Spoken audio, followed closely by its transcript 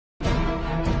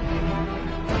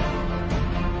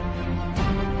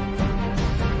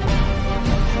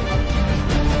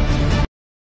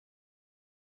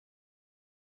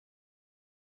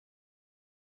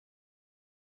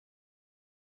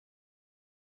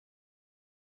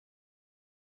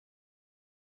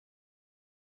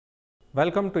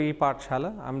Welcome to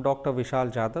ePathshala. I am Dr. Vishal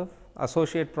Jadhav,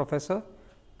 Associate Professor,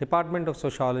 Department of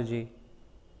Sociology,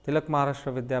 Tilak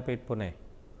Maharashtra Vidyapeeth, Pune.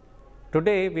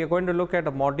 Today we are going to look at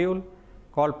a module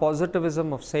called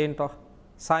Positivism of Saint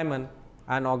Simon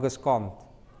and Auguste Comte,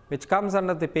 which comes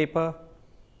under the paper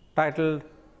titled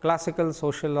Classical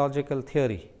Sociological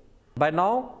Theory. By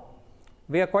now,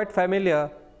 we are quite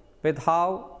familiar with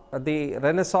how the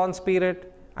Renaissance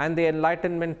period and the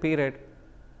Enlightenment period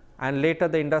and later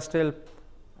the Industrial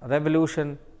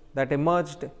Revolution that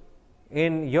emerged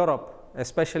in Europe,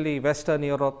 especially Western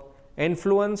Europe,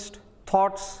 influenced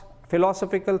thoughts,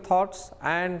 philosophical thoughts,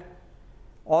 and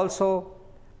also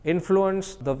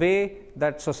influenced the way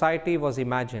that society was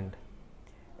imagined.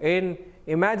 In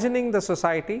imagining the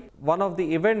society, one of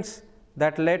the events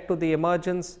that led to the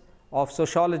emergence of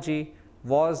sociology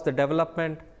was the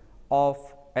development of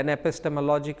an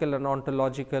epistemological and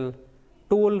ontological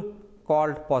tool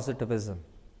called positivism.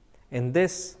 In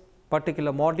this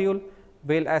particular module,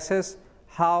 we will assess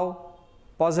how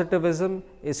positivism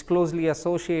is closely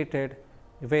associated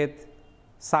with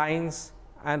science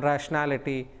and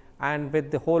rationality and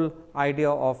with the whole idea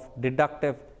of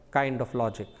deductive kind of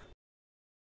logic.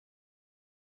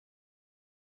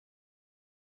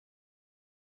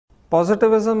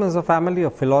 Positivism is a family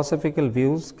of philosophical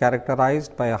views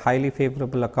characterized by a highly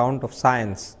favorable account of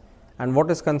science and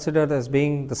what is considered as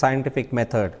being the scientific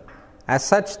method. As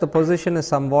such, the position is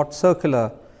somewhat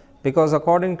circular because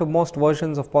according to most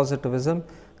versions of positivism,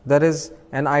 there is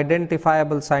an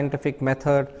identifiable scientific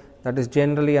method that is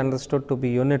generally understood to be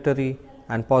unitary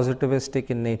and positivistic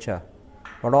in nature.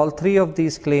 But all three of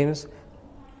these claims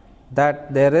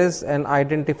that there is an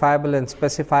identifiable and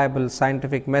specifiable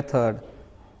scientific method,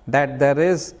 that there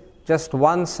is just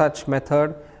one such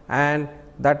method and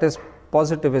that is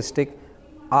positivistic,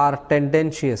 are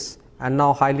tendentious and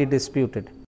now highly disputed.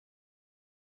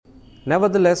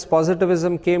 Nevertheless,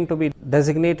 positivism came to be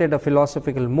designated a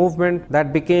philosophical movement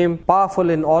that became powerful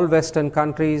in all Western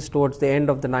countries towards the end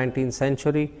of the 19th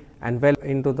century and well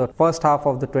into the first half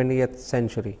of the 20th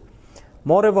century.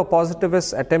 Moreover,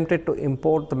 positivists attempted to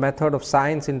import the method of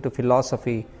science into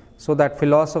philosophy so that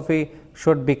philosophy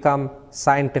should become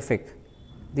scientific.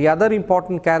 The other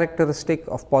important characteristic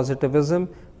of positivism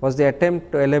was the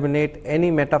attempt to eliminate any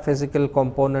metaphysical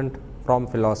component from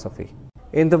philosophy.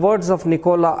 In the words of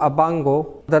Nicola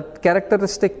Abango, the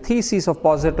characteristic theses of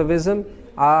positivism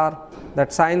are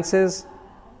that sciences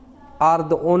are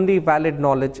the only valid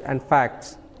knowledge and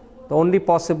facts, the only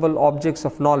possible objects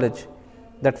of knowledge,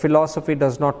 that philosophy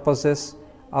does not possess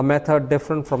a method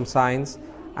different from science,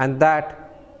 and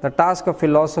that the task of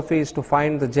philosophy is to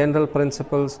find the general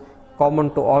principles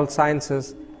common to all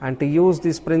sciences and to use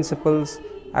these principles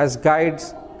as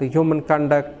guides to human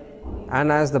conduct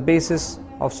and as the basis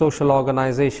of social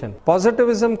organization.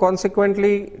 Positivism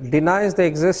consequently denies the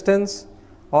existence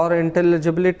or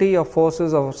intelligibility of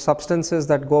forces or substances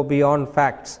that go beyond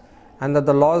facts and that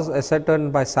the laws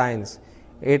ascertained by science.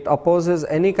 It opposes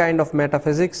any kind of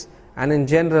metaphysics and in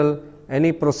general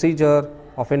any procedure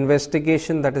of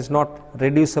investigation that is not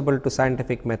reducible to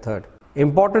scientific method.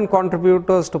 Important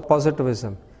contributors to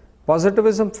positivism.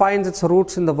 Positivism finds its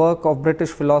roots in the work of British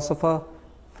philosopher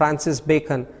Francis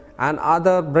Bacon and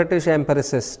other British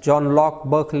empiricists John Locke,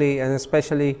 Berkeley, and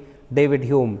especially David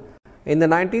Hume. In the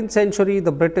 19th century,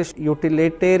 the British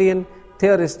utilitarian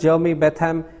theorists Jeremy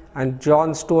Bentham and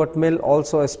John Stuart Mill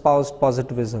also espoused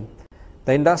positivism.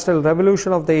 The Industrial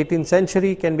Revolution of the 18th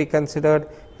century can be considered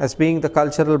as being the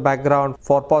cultural background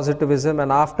for positivism,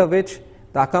 and after which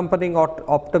the accompanying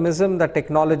optimism that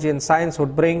technology and science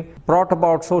would bring brought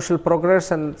about social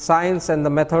progress, and science and the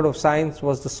method of science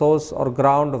was the source or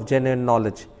ground of genuine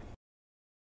knowledge.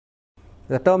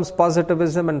 The terms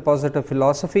positivism and positive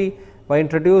philosophy were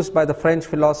introduced by the French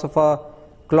philosopher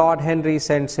Claude Henry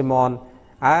Saint-Simon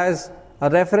as a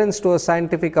reference to a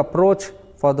scientific approach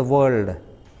for the world.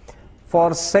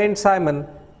 For Saint-Simon,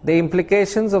 the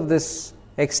implications of this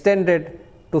extended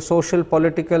to social,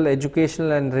 political,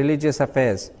 educational and religious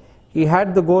affairs. He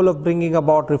had the goal of bringing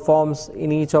about reforms in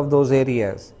each of those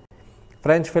areas.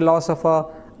 French philosopher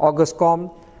Auguste Comte,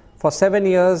 for 7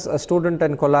 years a student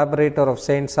and collaborator of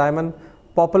Saint-Simon,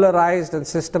 popularized and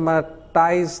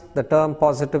systematized the term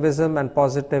positivism and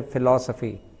positive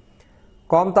philosophy.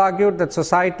 Comte argued that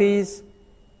societies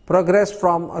progress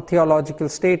from a theological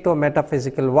state to a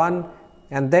metaphysical one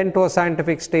and then to a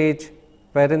scientific stage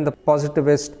wherein the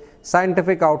positivist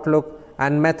scientific outlook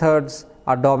and methods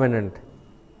are dominant.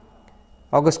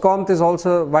 Auguste Comte is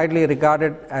also widely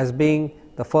regarded as being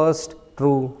the first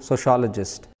true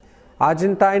sociologist.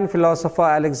 Argentine philosopher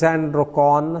Alexandre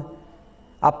Comte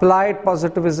applied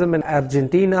positivism in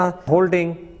Argentina,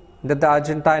 holding that the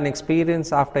Argentine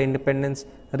experience after independence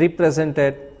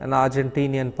represented an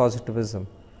Argentinian positivism.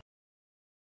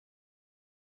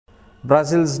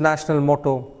 Brazil's national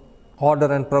motto,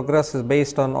 Order and Progress, is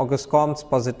based on Auguste Comte's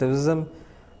Positivism,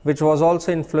 which was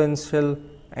also influential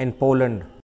in Poland.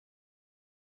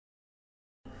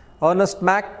 Ernest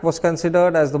Mach was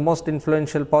considered as the most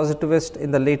influential positivist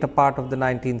in the later part of the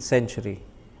 19th century.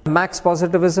 Mach's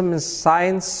positivism in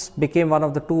science became one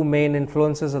of the two main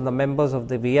influences on the members of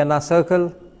the Vienna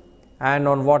Circle and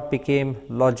on what became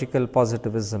logical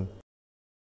positivism.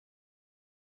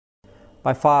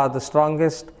 By far the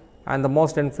strongest and the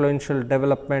most influential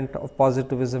development of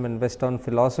positivism in Western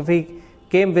philosophy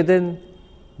came within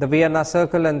the Vienna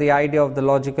Circle and the idea of the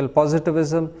logical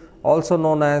positivism, also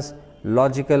known as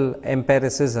logical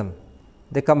empiricism.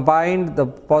 They combined the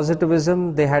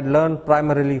positivism they had learned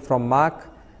primarily from Mach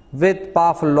with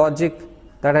powerful logic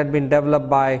that had been developed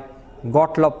by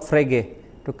Gottlob Frege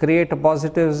to create a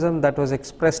positivism that was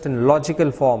expressed in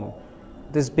logical form.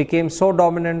 This became so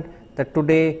dominant that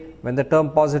today, when the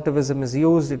term positivism is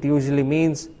used, it usually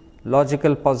means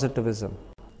logical positivism.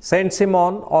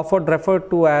 Saint-Simon, often referred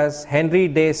to as Henri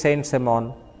de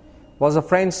Saint-Simon, was a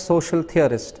French social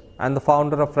theorist and the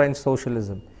founder of French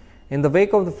socialism. In the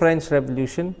wake of the French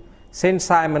Revolution,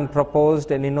 Saint-Simon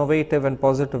proposed an innovative and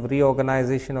positive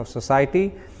reorganization of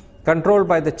society controlled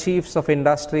by the chiefs of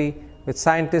industry with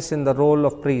scientists in the role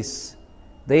of priests.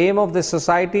 The aim of this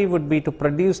society would be to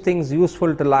produce things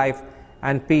useful to life,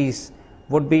 and peace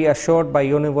would be assured by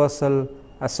universal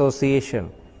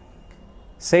association.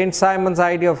 Saint-Simon's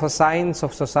idea of a science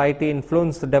of society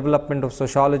influenced the development of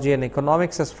sociology and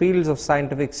economics as fields of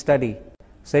scientific study.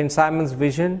 Saint-Simon's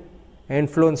vision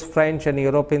influenced French and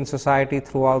European society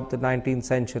throughout the 19th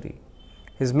century.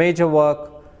 His major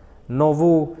work,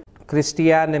 Nouveau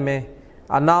Christianisme,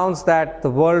 announced that the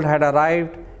world had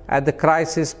arrived at the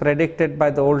crisis predicted by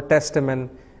the Old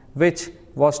Testament, which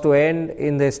was to end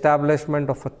in the establishment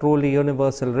of a truly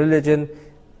universal religion,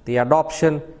 the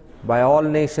adoption by all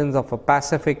nations of a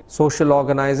pacific social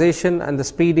organization, and the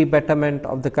speedy betterment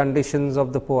of the conditions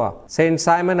of the poor.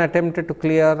 Saint-Simon attempted to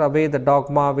clear away the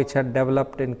dogma which had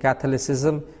developed in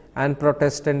Catholicism and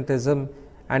Protestantism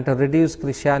and to reduce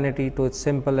Christianity to its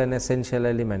simple and essential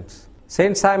elements.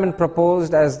 Saint-Simon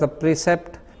proposed as the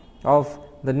precept of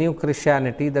the new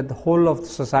Christianity that the whole of the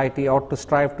society ought to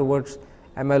strive towards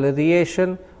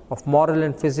amelioration of moral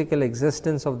and physical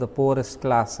existence of the poorest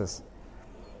classes.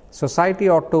 Society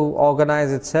ought to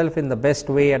organize itself in the best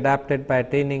way adapted by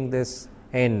attaining this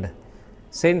end.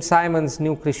 Saint-Simon's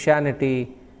new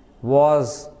Christianity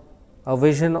was a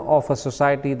vision of a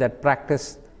society that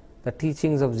practiced the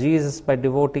teachings of Jesus by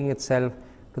devoting itself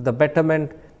to the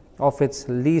betterment of its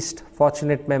least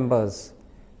fortunate members.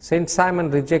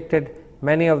 Saint-Simon rejected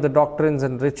many of the doctrines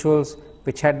and rituals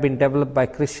which had been developed by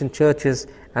Christian churches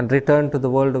and returned to the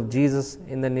world of Jesus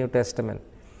in the New Testament.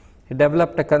 He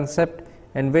developed a concept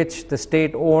in which the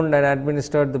state owned and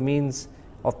administered the means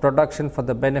of production for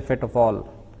the benefit of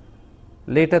all.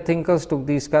 Later thinkers took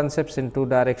these concepts in two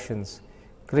directions: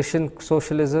 Christian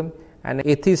socialism and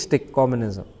atheistic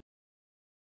communism.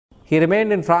 He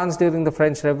remained in France during the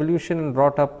French Revolution and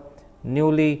brought up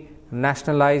newly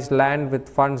nationalized land with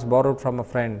funds borrowed from a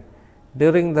friend.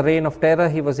 During the Reign of Terror,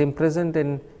 he was imprisoned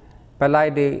in Palais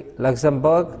de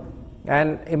Luxembourg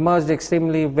and emerged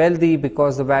extremely wealthy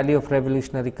because the value of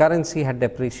revolutionary currency had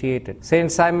depreciated.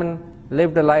 Saint-Simon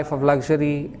lived a life of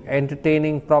luxury,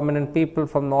 entertaining prominent people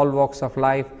from all walks of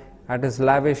life at his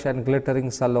lavish and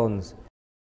glittering salons.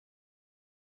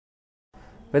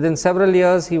 Within several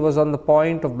years, he was on the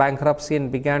point of bankruptcy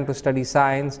and began to study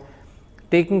science,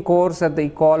 taking course at the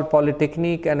École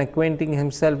Polytechnique and acquainting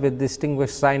himself with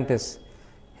distinguished scientists.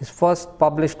 His first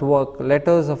published work,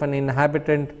 Letters of an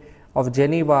Inhabitant of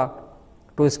Geneva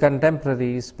to his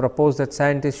contemporaries, proposed that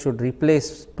scientists should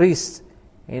replace priests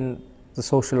in the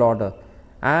social order,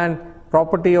 and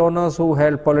property owners who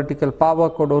held political power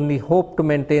could only hope to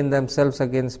maintain themselves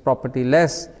against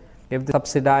property-less if they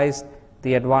subsidized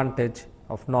the advantage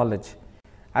of knowledge.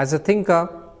 As a thinker,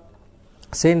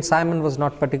 Saint-Simon was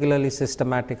not particularly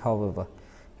systematic, however.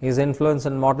 His influence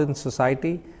on modern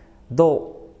society,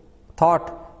 though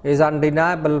thought, is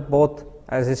undeniable both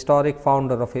as historic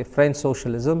founder of French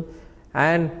socialism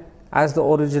and as the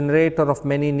originator of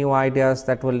many new ideas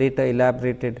that were later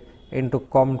elaborated into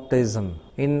Comteism.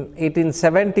 In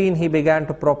 1817, he began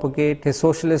to propagate his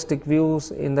socialistic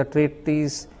views in the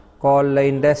treatise called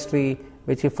L'Industrie,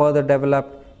 which he further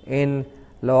developed in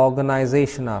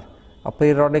L'Organisateur, a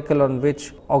periodical on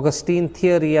which Augustine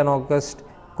Thierry and Auguste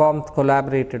Comte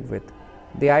collaborated with.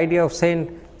 The idea of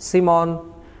Saint-Simon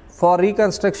for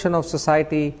reconstruction of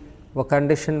society were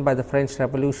conditioned by the French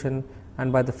Revolution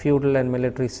and by the feudal and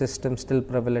military system still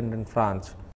prevalent in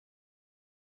France.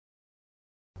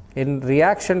 In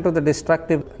reaction to the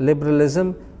destructive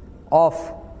liberalism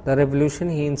of the revolution,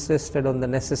 he insisted on the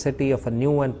necessity of a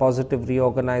new and positive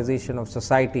reorganization of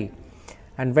society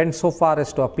and went so far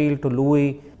as to appeal to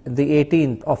Louis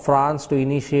XVIII of France to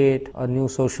initiate a new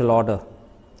social order.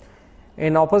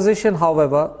 In opposition,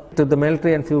 however, to the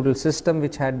military and feudal system,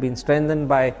 which had been strengthened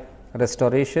by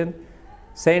Restoration,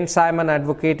 Saint Simon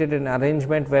advocated an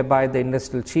arrangement whereby the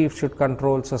industrial chief should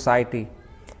control society.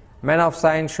 Men of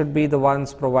science should be the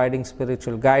ones providing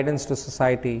spiritual guidance to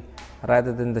society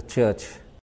rather than the church.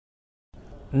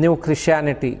 New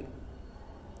Christianity.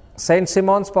 Saint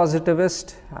Simon's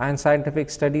positivist and scientific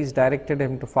studies directed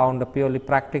him to found a purely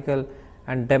practical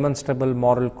and demonstrable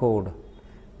moral code.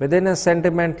 Within his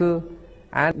sentimental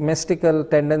and mystical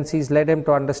tendencies led him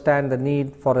to understand the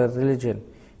need for a religion.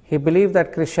 He believed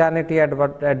that Christianity had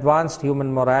advanced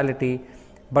human morality,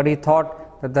 but he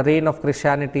thought that the reign of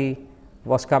Christianity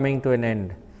was coming to an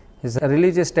end. His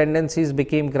religious tendencies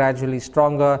became gradually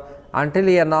stronger until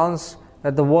he announced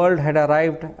that the world had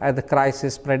arrived at the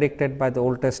crisis predicted by the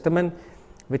Old Testament,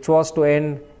 which was to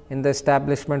end in the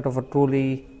establishment of a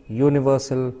truly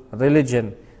universal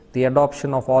religion, the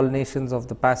adoption of all nations of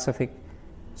the Pacific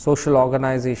social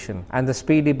organization, and the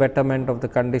speedy betterment of the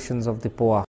conditions of the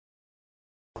poor.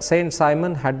 Saint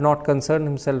Simon had not concerned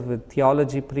himself with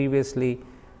theology previously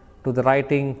to the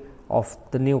writing of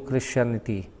the New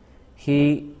Christianity.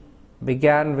 He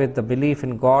began with the belief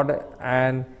in God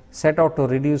and set out to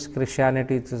reduce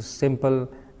Christianity to simple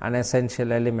and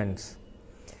essential elements.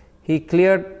 He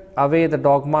cleared away the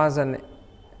dogmas and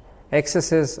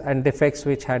excesses and defects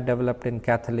which had developed in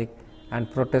Catholic and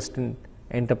Protestant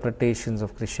interpretations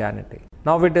of Christianity.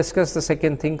 Now we discuss the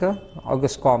second thinker,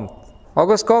 Auguste Comte.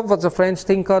 Auguste Comte was a French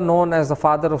thinker known as the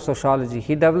father of sociology.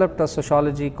 He developed a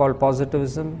sociology called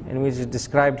Positivism, in which he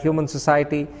described human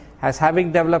society as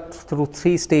having developed through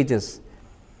three stages,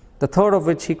 the third of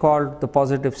which he called the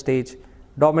positive stage,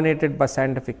 dominated by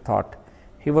scientific thought.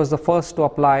 He was the first to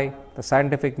apply the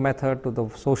scientific method to the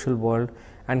social world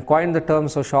and coined the term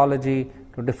sociology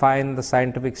to define the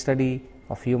scientific study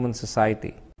of human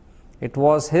society. It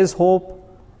was his hope,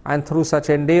 and through such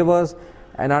endeavors,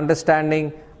 an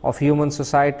understanding of human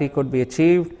society could be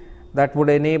achieved that would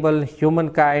enable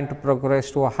humankind to progress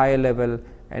to a higher level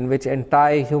in which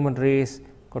entire human race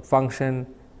could function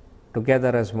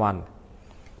together as one.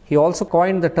 He also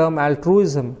coined the term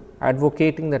altruism,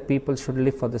 advocating that people should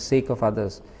live for the sake of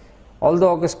others.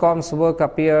 Although Auguste Comte's work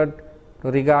appeared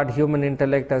to regard human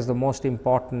intellect as the most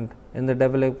important in the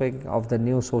developing of the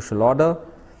new social order,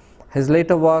 his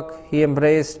later work, he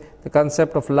embraced the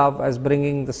concept of love as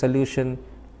bringing the solution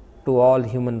to all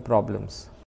human problems.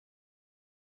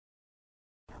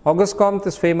 Auguste Comte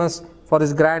is famous for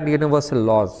his grand universal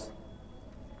laws.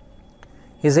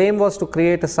 His aim was to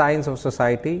create a science of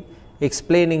society,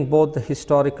 explaining both the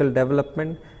historical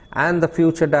development and the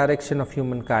future direction of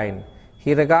humankind.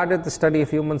 He regarded the study of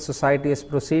human society as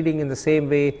proceeding in the same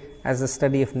way as the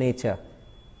study of nature.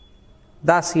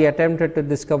 Thus, he attempted to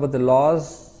discover the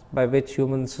laws by which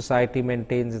human society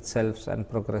maintains itself and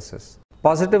progresses.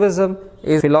 Positivism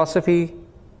is philosophy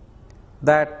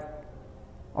that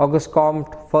Auguste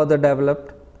Comte further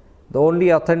developed. The only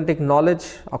authentic knowledge,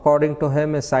 according to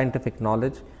him, is scientific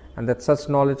knowledge, and that such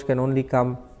knowledge can only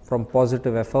come from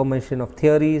positive affirmation of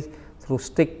theories through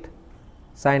strict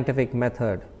scientific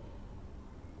method.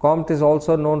 Comte is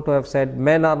also known to have said,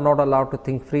 men are not allowed to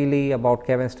think freely about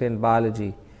chemistry and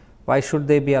biology. Why should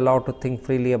they be allowed to think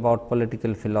freely about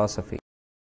political philosophy?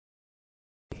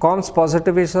 Comte's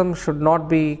positivism should not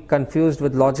be confused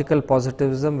with logical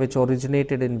positivism, which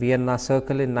originated in Vienna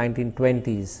Circle in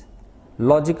 1920s.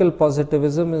 Logical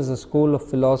positivism is a school of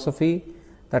philosophy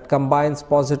that combines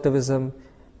positivism,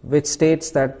 which states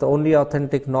that the only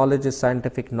authentic knowledge is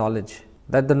scientific knowledge,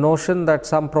 that the notion that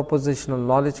some propositional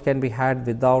knowledge can be had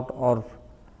without or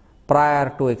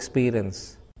prior to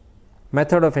experience.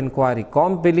 Method of inquiry.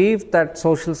 Comte believed that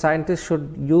social scientists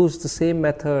should use the same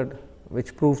method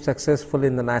which proved successful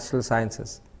in the natural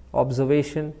sciences: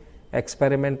 observation,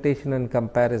 experimentation and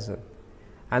comparison,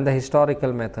 and the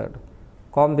historical method.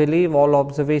 Comte believed all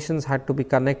observations had to be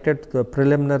connected to the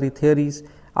preliminary theories,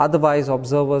 otherwise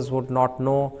observers would not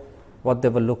know what they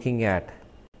were looking at.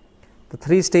 The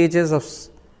three stages of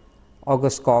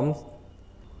Auguste Comte.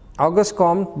 Auguste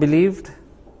Comte believed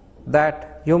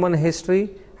that human history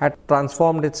had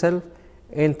transformed itself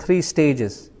in three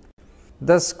stages.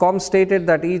 Thus, Comte stated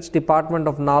that each department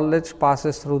of knowledge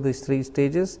passes through these three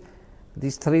stages.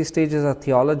 These three stages are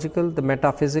theological, the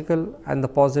metaphysical, and the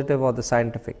positive or the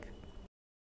scientific.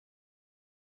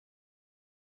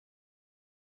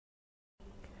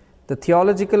 The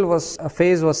theological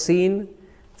phase was seen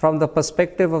from the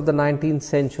perspective of the 19th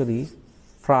century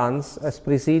France as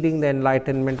preceding the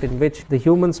Enlightenment, in which the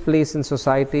human's place in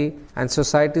society and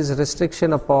society's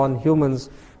restriction upon humans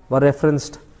were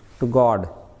referenced to God.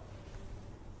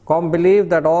 Comte believed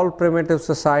that all primitive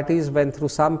societies went through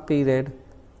some period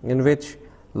in which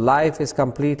life is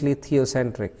completely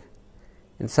theocentric.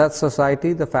 In such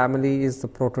society, the family is the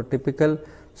prototypical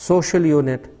social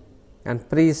unit, and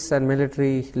priests and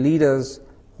military leaders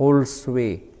hold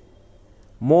sway.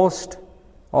 Most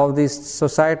of these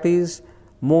societies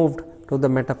moved to the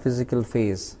metaphysical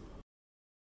phase.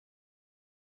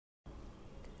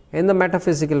 In the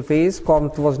metaphysical phase,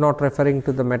 Comte was not referring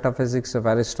to the metaphysics of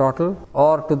Aristotle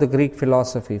or to the Greek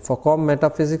philosophy. For Comte,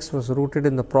 metaphysics was rooted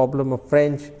in the problem of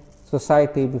French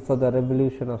society before the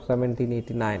revolution of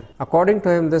 1789. According to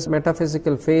him, this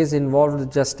metaphysical phase involved the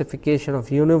justification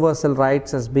of universal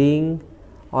rights as being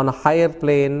on a higher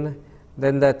plane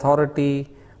than the authority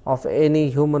of any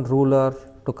human ruler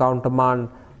to countermand,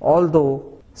 although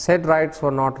said rights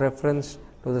were not referenced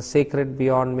to the sacred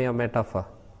beyond mere metaphor.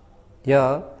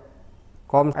 Here,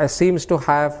 Comte seems to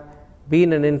have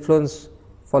been an influence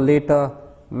for later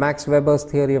Max Weber's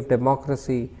theory of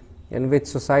democracy, in which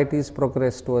societies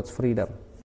progress towards freedom.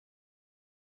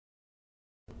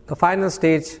 The final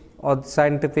stage, or the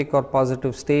scientific or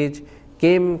positive stage,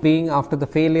 came being after the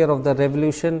failure of the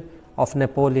revolution of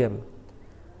Napoleon.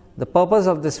 The purpose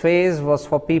of this phase was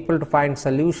for people to find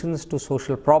solutions to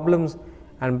social problems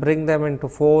and bring them into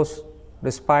force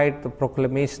despite the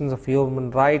proclamations of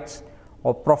human rights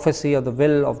or prophecy of the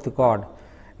will of the God.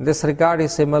 In this regard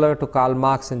is similar to Karl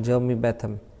Marx and Jeremy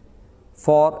Bentham.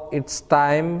 For its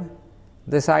time,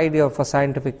 this idea of a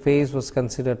scientific phase was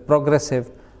considered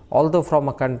progressive, although from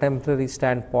a contemporary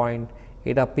standpoint,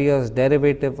 it appears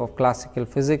derivative of classical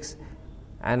physics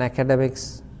and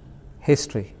academics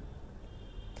history.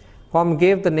 Comte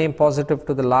gave the name positive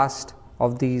to the last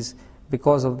of these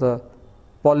because of the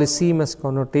polysemous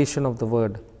connotation of the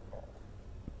word.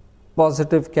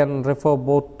 Positive can refer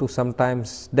both to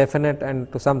sometimes definite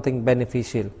and to something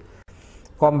beneficial.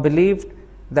 Comte believed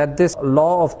that this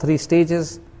law of three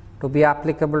stages to be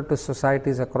applicable to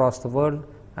societies across the world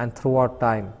and throughout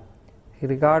time. He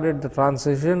regarded the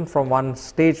transition from one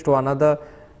stage to another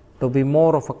to be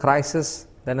more of a crisis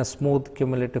than a smooth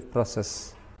cumulative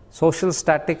process. Social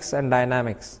statics and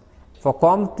dynamics. For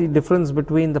Comte, the difference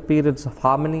between the periods of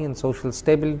harmony and social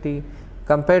stability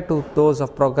compared to those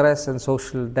of progress and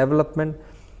social development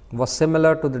was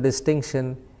similar to the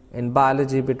distinction in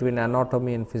biology between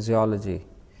anatomy and physiology.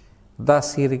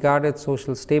 Thus, he regarded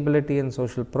social stability and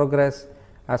social progress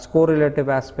as correlative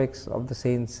aspects of the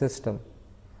same system.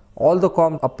 Although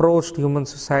Comte approached human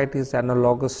societies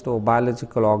analogous to a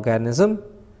biological organism,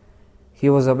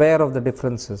 he was aware of the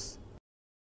differences.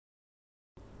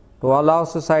 To allow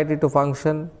society to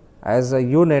function as a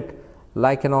unit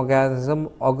like an organism,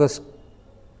 Auguste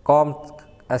Comte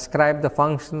ascribed the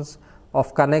functions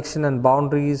of connection and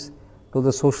boundaries to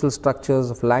the social structures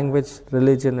of language,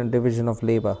 religion, and division of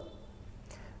labor.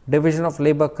 Division of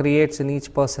labor creates in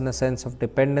each person a sense of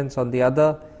dependence on the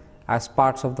other as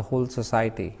parts of the whole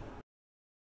society.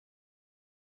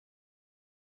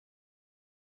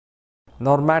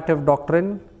 Normative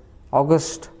doctrine.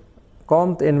 Auguste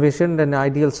Comte envisioned an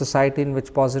ideal society in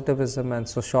which positivism and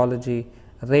sociology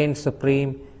reigned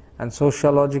supreme, and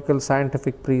sociological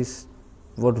scientific priests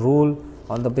would rule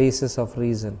on the basis of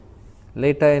reason.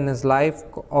 Later in his life,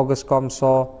 Auguste Comte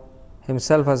saw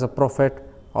himself as a prophet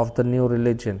of the new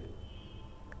religion.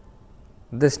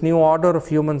 This new order of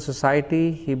human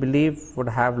society, he believed, would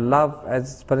have love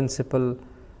as its principle,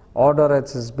 order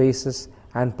as its basis,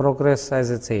 and progress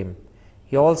as its aim.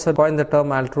 He also coined the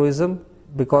term altruism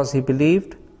because he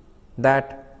believed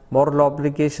that moral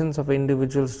obligations of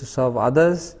individuals to serve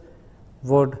others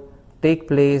would take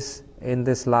place in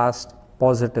this last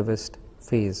positivist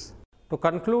phase. To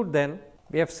conclude then,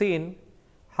 we have seen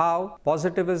how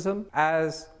positivism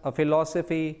as a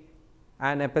philosophy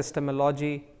and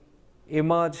epistemology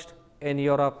emerged in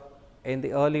Europe in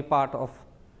the early part of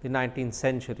the 19th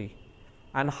century,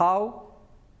 and how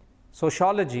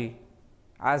sociology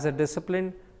as a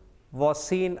discipline was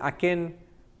seen akin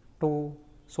to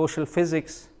social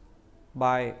physics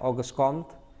by Auguste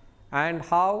Comte, and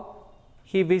how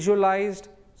he visualized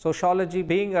sociology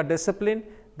being a discipline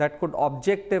that could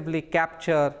objectively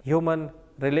capture human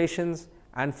relations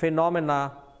and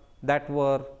phenomena that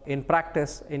were in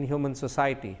practice in human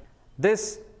society.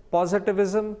 This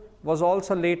positivism was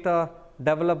also later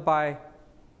developed by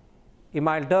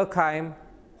Emile Durkheim,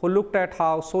 who looked at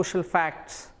how social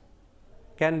facts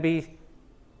can be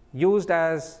used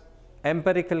as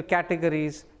empirical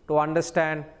categories to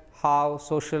understand how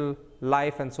social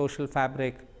life and social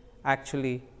fabric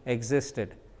actually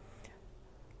existed.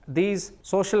 These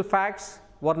social facts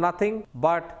were nothing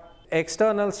but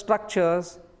external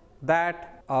structures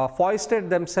that foisted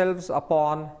themselves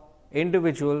upon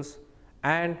individuals,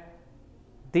 and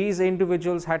these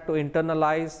individuals had to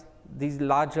internalize these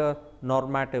larger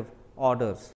normative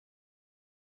orders.